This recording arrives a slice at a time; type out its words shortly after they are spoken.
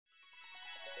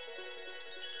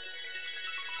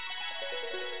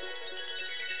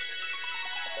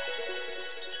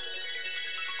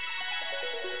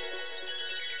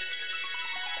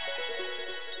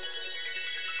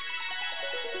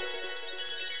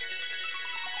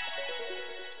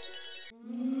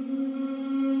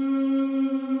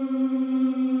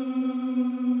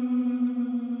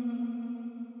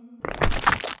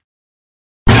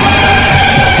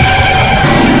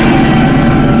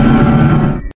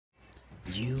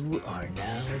You are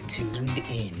now tuned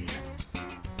in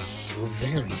to a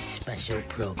very special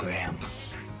program,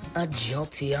 a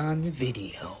Jolteon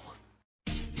video.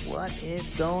 What is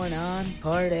going on,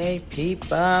 party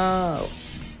people?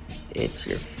 It's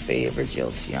your favorite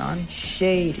Jolteon,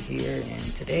 Shade here,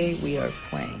 and today we are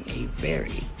playing a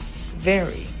very,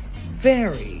 very,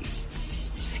 very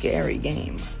scary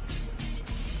game.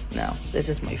 Now, this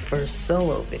is my first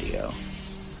solo video,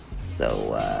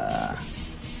 so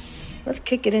let's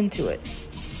kick it into it.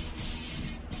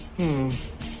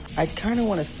 I kind of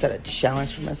want to set a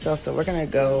challenge for myself, so I'm gonna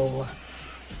go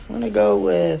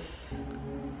with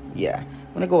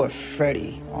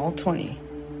Freddy, all 20.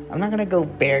 I'm not gonna go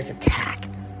Bear's Attack.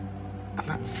 I'm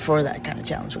not for that kind of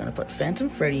challenge. We're gonna put Phantom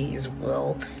Freddy as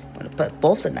well. I'm gonna put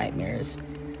both the Nightmares.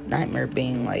 Nightmare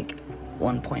being like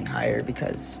 1 point higher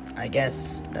because I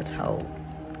guess that's how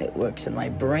it works in my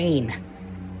brain.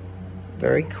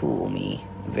 Very cool, me.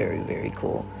 Very, very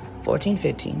cool. 14,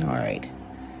 15, alright.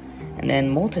 And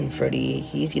then Molten Freddy,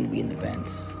 he's gonna be in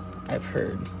events, I've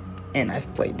heard. And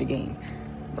I've played the game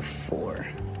before.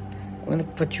 I'm gonna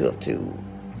put you up to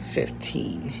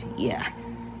 15, yeah.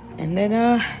 And then,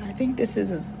 I think this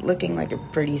is looking like a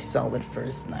pretty solid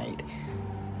first night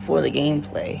for the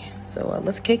gameplay. So,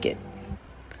 let's kick it.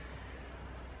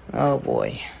 Oh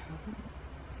boy.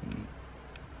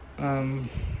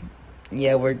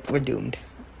 Yeah, we're doomed.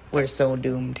 We're so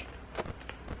doomed.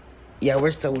 Yeah,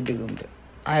 we're so doomed.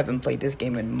 I haven't played this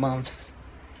game in months.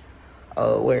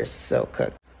 Oh, we're so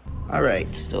cooked.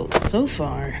 Alright, so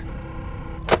far,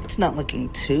 it's not looking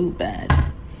too bad.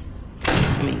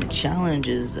 I mean, the challenge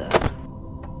is,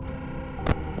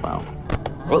 wow.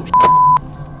 Oh,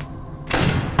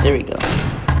 there we go.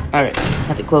 Alright,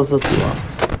 have to close those two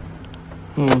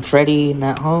off. Freddy in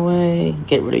that hallway,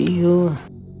 get rid of you.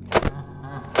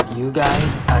 You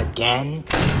guys, again?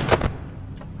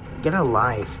 Get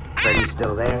alive. Freddy's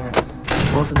still there.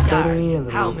 Wilson Freddy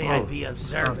and how may I be of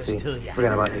service to you?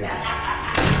 Forget about you.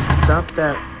 Stop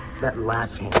that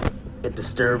laughing. It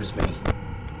disturbs me.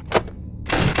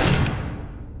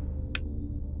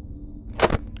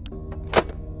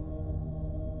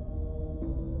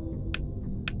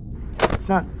 It's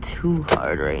not too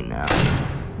hard right now.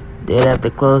 Did have to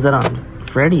close it on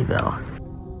Freddy though.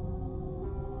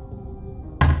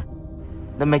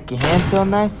 That make your hand feel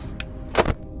nice?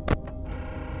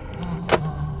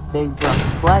 Big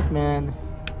black man,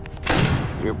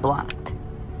 you're blocked.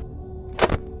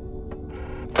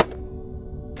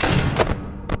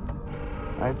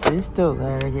 Alright, so you're still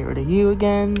there. Get rid of you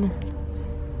again.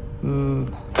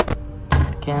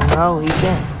 Oh, he's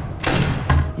dead.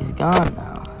 He's gone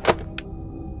now.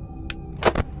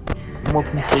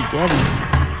 Molten spaghetti.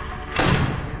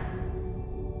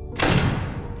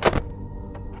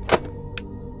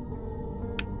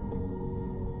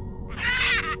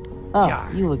 Oh,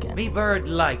 Jar, you again. Me bird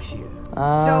likes you.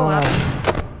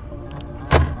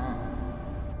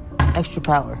 Extra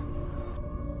power.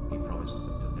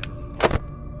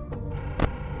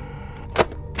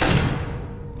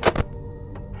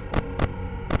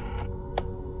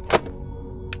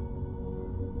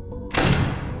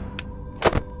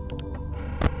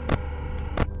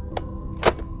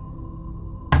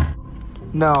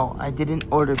 No, I didn't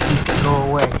order pizza. Go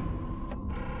away.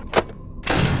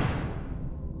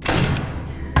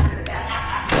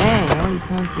 How many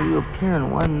times will you appear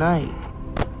in one night?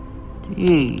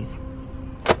 Jeez.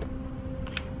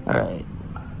 Alright.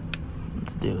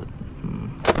 Let's do it.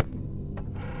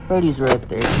 Freddy's right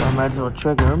there, so I might as well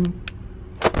trigger him.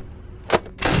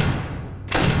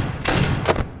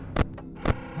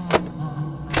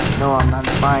 No, I'm not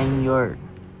buying your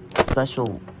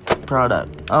special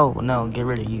product. Oh, no, get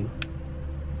rid of you.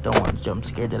 Don't want to jump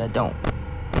scared that I don't.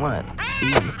 I want to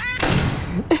see you.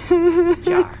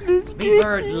 Jar, me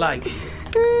bird likes you,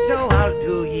 so I'll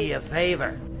do ye a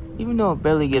favor. Even though it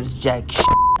barely gives jack shit,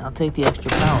 I'll take the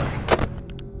extra power.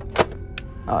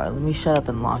 Alright, let me shut up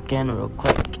and lock in real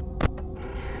quick.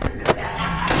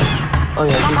 Oh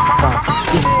yeah,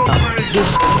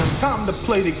 this It's time to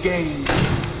play the game.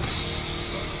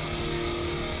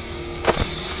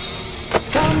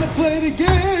 Time to play the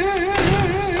game.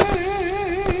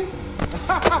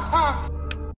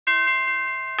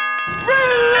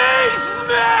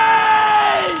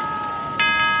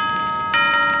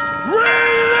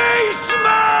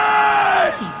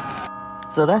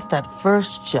 So that's that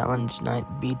first challenge night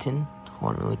beaten. I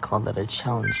wouldn't really call that a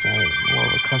challenge night, more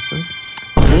of a custom.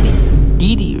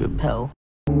 Didi repel.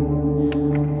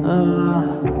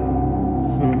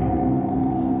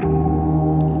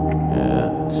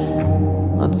 Yeah.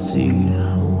 Let's see who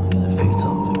am I gonna face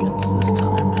off against this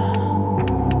time.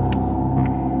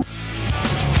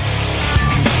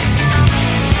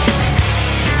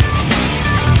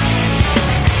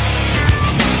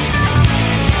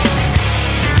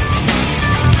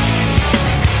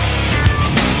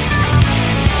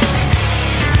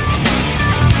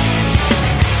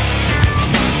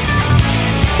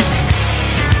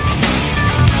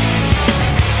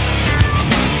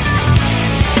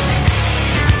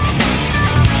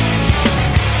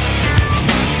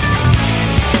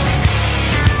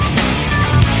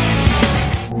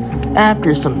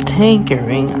 after some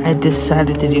tinkering, I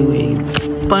decided to do a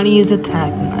bunny's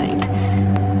attack night.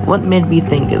 What made me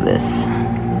think of this?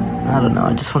 I don't know,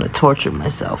 I just want to torture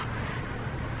myself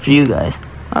for you guys.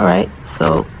 Alright,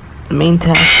 so the main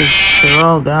task is to,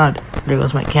 oh god, there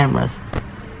goes my cameras.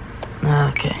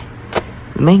 Okay.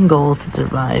 The main goal is to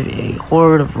survive a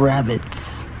horde of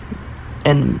rabbits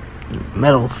and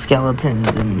metal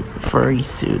skeletons in furry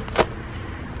suits.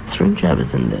 Springtrap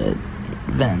is in the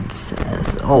vents,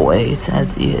 as always,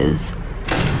 as he is.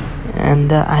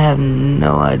 And I have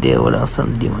no idea what else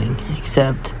I'm doing,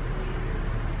 except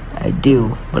I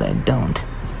do, but I don't.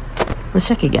 Let's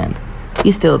check again.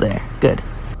 He's still there. Good.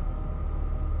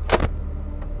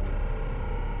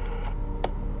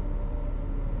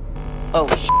 Oh,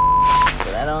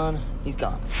 put that on. He's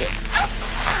gone. Good.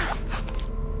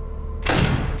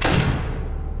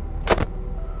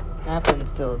 Applin's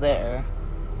still there.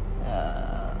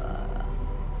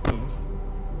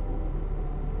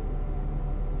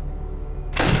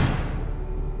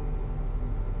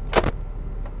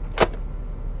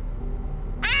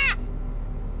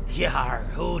 Yar,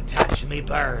 who touched me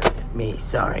bird? Me,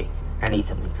 sorry. I need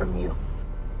something from you.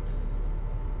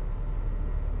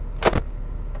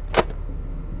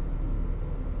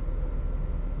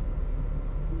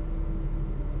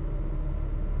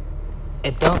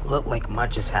 It don't look like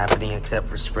much is happening except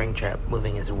for Springtrap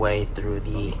moving his way through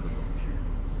the...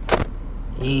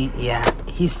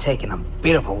 He's taking a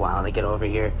bit of a while to get over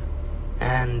here.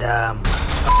 And,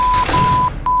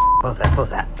 close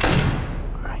that.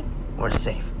 Alright, we're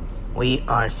safe. We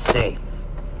are safe.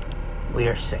 We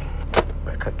are safe.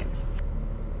 We're cooking.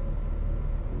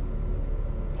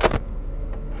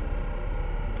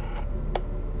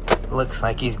 Looks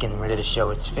like he's getting ready to show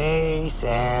his face,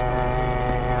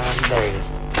 and there he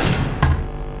is.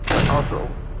 But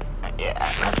also, yeah,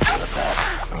 let's deal with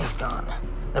that. He's gone.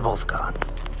 They're both gone.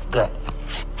 Good.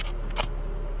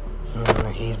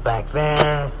 He's back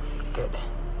there. Good.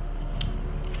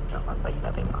 Don't look like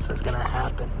nothing else is gonna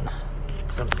happen.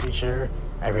 Because I'm pretty sure,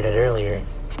 I read it earlier,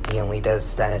 he only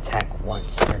does that attack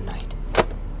once per night.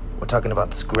 We're talking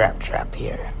about Scrap Trap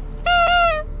here.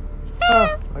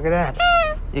 Oh, look at that.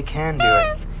 You can do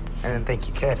it. I didn't think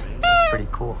you could. That's pretty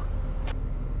cool.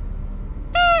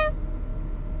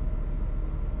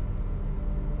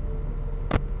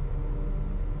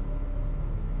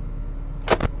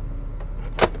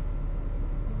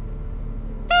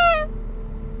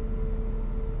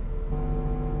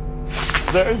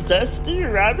 The Zesty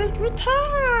Rabbit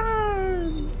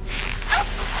returns!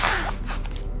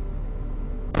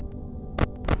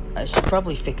 I should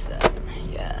probably fix that.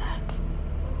 Yeah.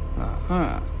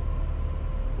 Alright,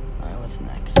 what's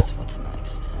next? Just go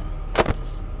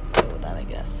with that, I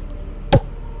guess.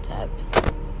 Tab.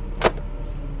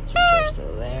 Switcher's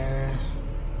still there.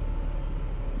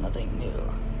 Nothing new.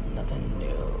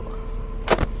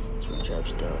 Switcher's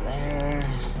still there.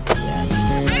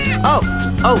 Yeah. Oh!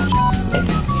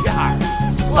 Yar.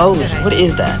 Oh, what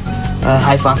is that?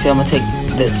 Hi Foxy, I'm gonna take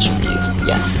this from you.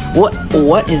 Yeah.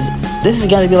 What is... This has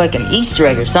gotta be like an Easter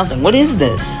egg or something. What is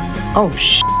this? Oh,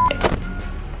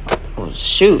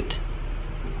 shoot.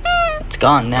 It's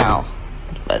gone now.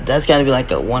 But that's gotta be like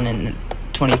a 1 in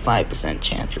 25%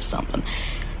 chance or something.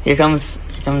 Here comes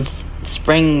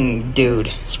Spring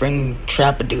Dude. Spring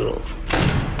Trappadoodles.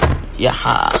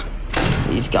 Yaha.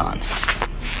 He's gone.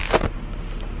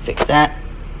 Fix that.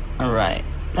 Alright.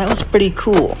 That was pretty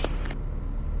cool.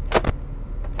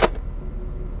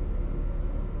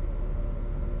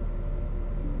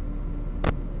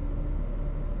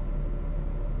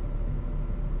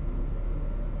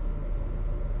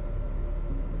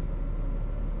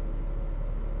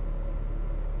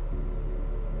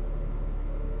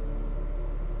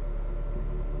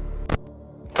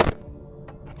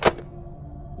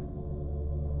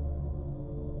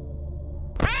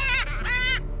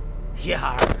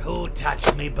 Yar, who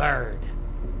touched me bird?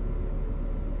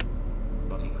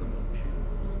 But he could not choose.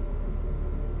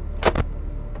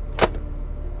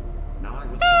 Now I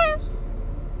will tell you so.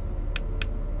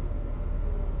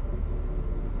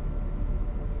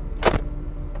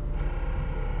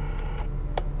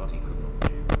 But he could not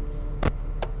choose.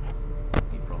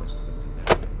 He promised them to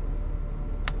marry.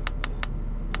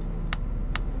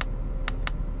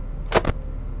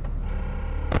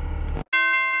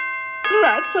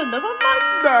 That's another night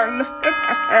then!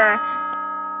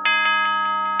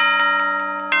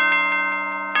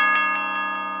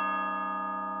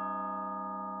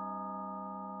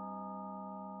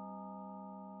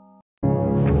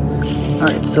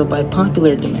 Alright, so by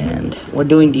popular demand, we're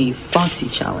doing the Foxy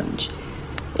Challenge.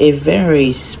 A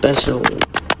very special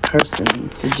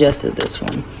person suggested this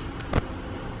one.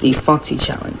 The Foxy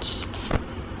Challenge.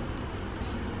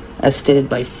 as stated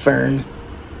by Fern.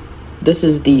 This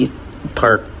is the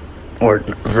part or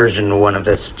version 1 of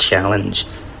this challenge,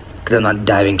 because I'm not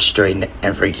diving straight into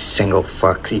every single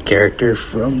Foxy character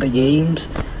from the games,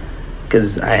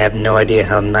 because I have no idea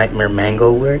how Nightmare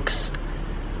Mangle works.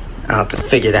 I'll have to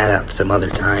figure that out some other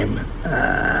time.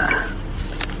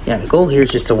 Yeah, the goal here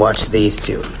is just to watch these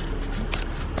two.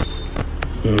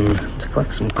 To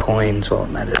collect some coins while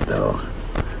I'm at it, though.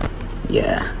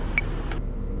 Yeah.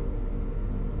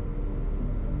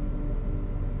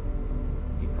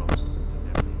 He promised to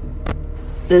never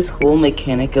leave. This whole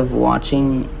mechanic of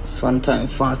watching Funtime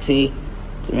Foxy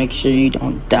to make sure you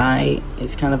don't die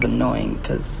is kind of annoying,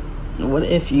 because what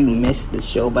if you miss the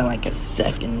show by like a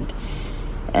second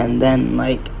and then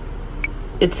like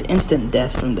it's instant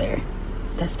death from there?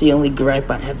 That's the only gripe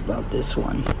I have about this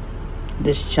one.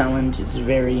 This challenge is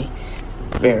very,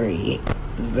 very,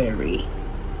 very,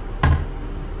 I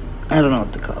don't know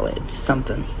what to call it. It's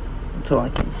something. That's all I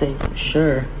can say for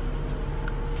sure.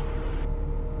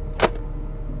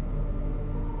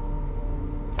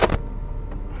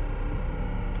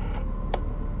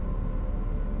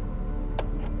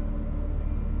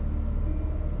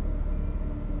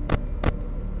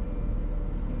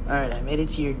 Alright, I made it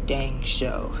to your dang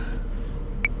show.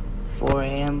 4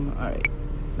 a.m. Alright,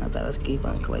 not bad. Let's keep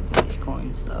on collecting these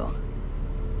coins, though.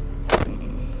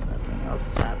 Nothing else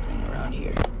is happening around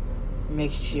here.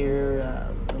 Make sure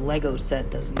the Lego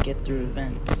set doesn't get through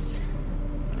events.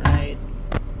 Right?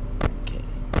 Okay.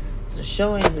 So the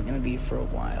show isn't going to be for a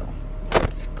while.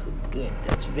 That's good.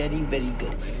 That's very, very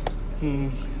good.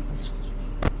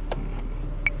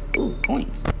 Ooh,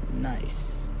 coins.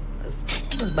 Nice.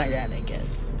 Let's buy that, I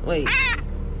guess. Wait.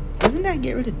 Doesn't that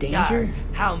get rid of danger? Yarg,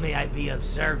 how may I be of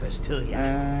service to you?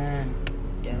 Yeah,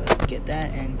 let's get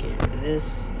that and get rid of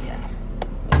this. Yeah.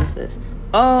 What is this?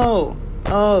 Oh!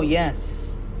 Oh,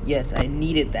 yes. Yes, I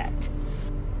needed that.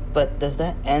 But does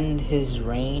that end his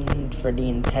reign for the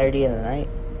entirety of the night?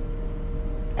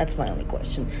 That's my only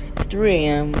question. It's 3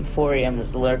 a.m., 4 a.m.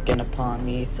 is lurking upon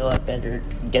me, so I better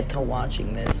get to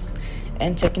watching this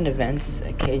and checking events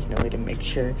occasionally to make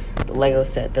sure the Lego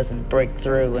set doesn't break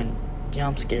through and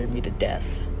jump scare me to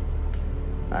death.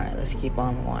 Alright, let's keep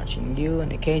on watching you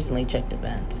and occasionally check the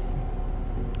events.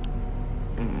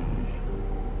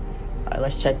 Alright,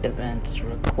 let's check the events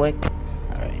real quick.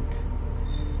 Alright.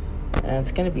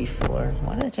 It's gonna be 4.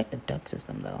 Why did I check the duck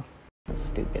system though? That's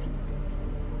stupid.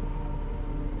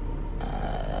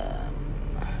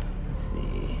 Let's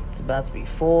see. It's about to be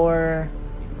 4.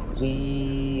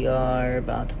 We are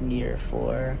about to near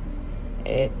 4.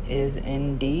 It is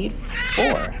indeed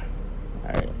 4.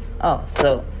 Alright. Oh,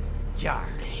 so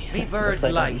Yarg, me looks birds like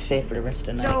I'll like be safe for the rest of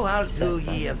the night. So I'll except do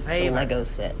for ye a the favor. Lego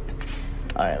set.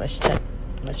 Alright, let's check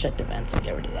the events and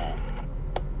get rid of that.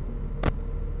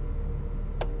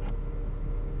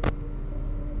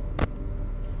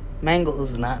 Mangle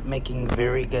is not making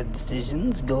very good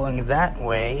decisions going that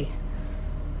way.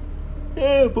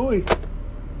 Yeah, boy.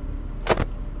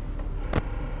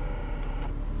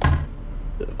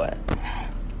 What?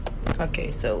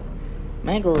 Okay, so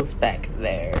Mangle is back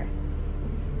there.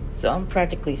 So I'm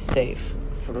practically safe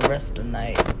for the rest of the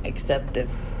night, except if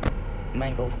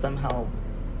Mangle somehow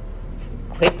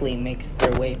quickly makes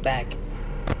their way back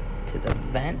to the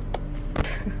vent.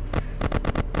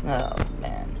 Oh,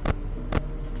 man.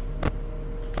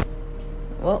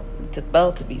 Well, it's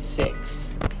about to be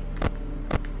 6.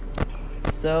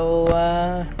 So,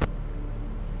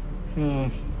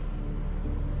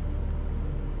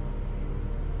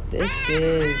 this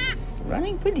is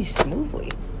running pretty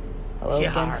smoothly. Hello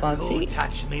again, Yarg, Foxy. who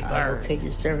touched me I will bird? take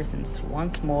your services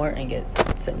once more and get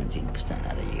 17%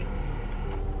 out of you.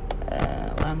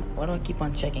 Why do I keep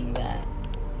on checking that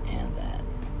and that?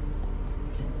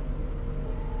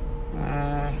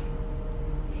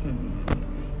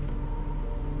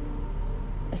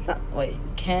 It's not. Wait,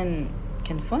 can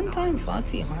Funtime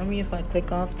Foxy harm me if I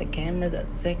click off the cameras at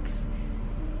 6?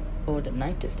 Or would the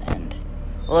night just end?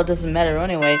 Well, it doesn't matter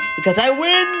anyway because I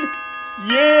win.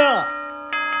 Yeah.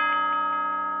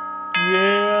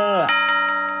 Yeah.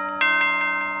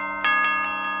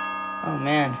 Oh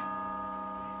man.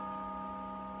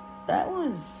 That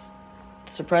was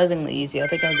surprisingly easy. I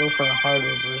think I'll go for a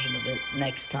harder version of it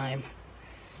next time.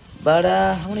 But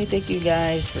I want to thank you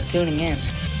guys for tuning in.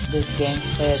 This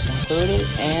gameplay has concluded,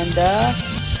 and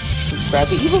subscribe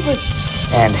to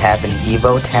EvoVerse. And have an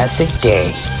Evo-tastic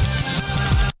day.